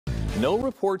No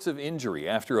reports of injury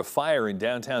after a fire in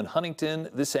downtown Huntington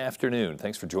this afternoon.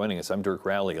 Thanks for joining us. I'm Dirk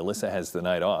Rowley. Alyssa has the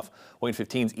night off. WANE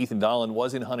 15's Ethan Dolan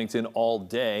was in Huntington all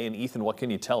day. And Ethan, what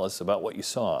can you tell us about what you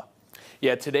saw?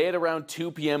 Yeah, today at around 2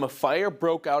 p.m. a fire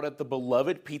broke out at the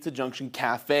beloved Pizza Junction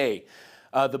Cafe.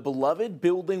 The beloved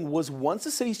building was once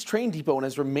the city's train depot and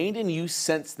has remained in use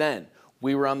since then.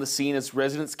 We were on the scene as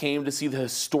residents came to see the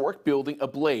historic building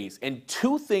ablaze, and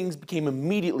two things became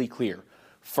immediately clear.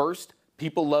 First,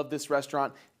 people love this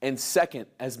restaurant, and second,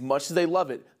 as much as they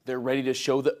love it, they're ready to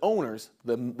show the owners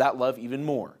that love even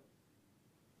more.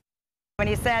 When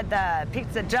he said the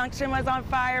Pizza Junction was on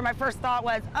fire, my first thought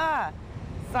was,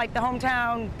 it's like the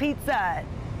hometown pizza.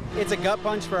 It's a gut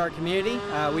punch for our community.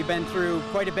 We've been through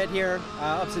quite a bit here,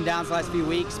 ups and downs the last few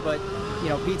weeks, but you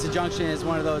know, Pizza Junction is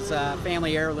one of those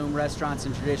family heirloom restaurants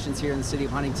and traditions here in the city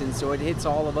of Huntington, so it hits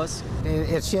all of us.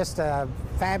 It's just a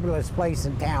fabulous place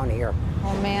in town here.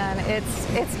 Oh man,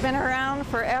 it's been around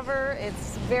forever.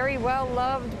 It's very well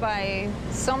loved by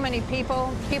so many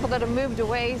people. People that have moved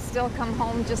away still come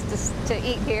home just to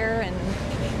eat here,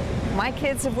 and my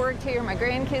kids have worked here, my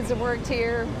grandkids have worked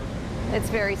here. It's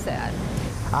very sad.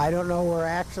 I don't know where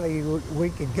actually we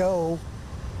could go,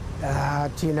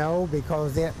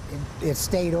 because it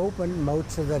stayed open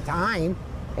most of the time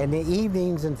in the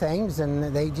evenings and things, and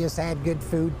they just had good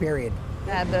food, period.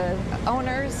 The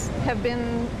owners have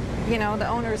been, the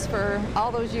owners for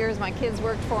all those years. My kids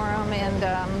worked for them,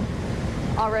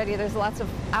 and already there's lots of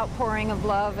outpouring of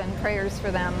love and prayers for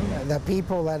them. The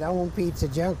people that own Pizza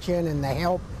Junction and the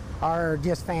help are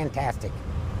just fantastic.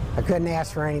 I couldn't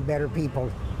ask for any better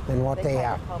people than what they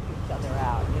have. Help each other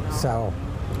out, So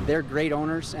they're great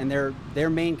owners, and their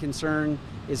main concern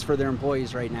is for their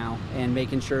employees right now, and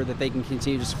making sure that they can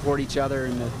continue to support each other.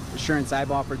 And the assurance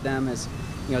I've offered them is,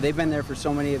 they've been there for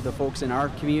so many of the folks in our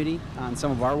community on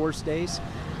some of our worst days.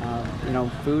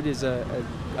 Food is a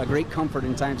great comfort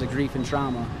in times of grief and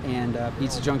trauma, and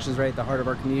Pizza Junction is right at the heart of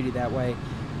our community that way.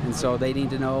 And so they need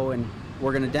to know, and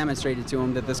we're going to demonstrate it to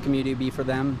them, that this community will be for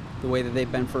them the way that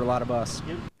they've been for a lot of us.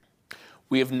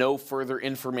 We have no further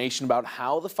information about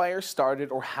how the fire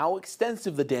started or how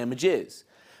extensive the damage is.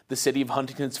 The City of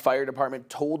Huntington's Fire Department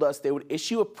told us they would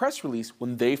issue a press release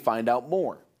when they find out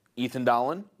more. Ethan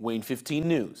Dolan, WANE 15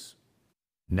 News.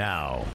 Now,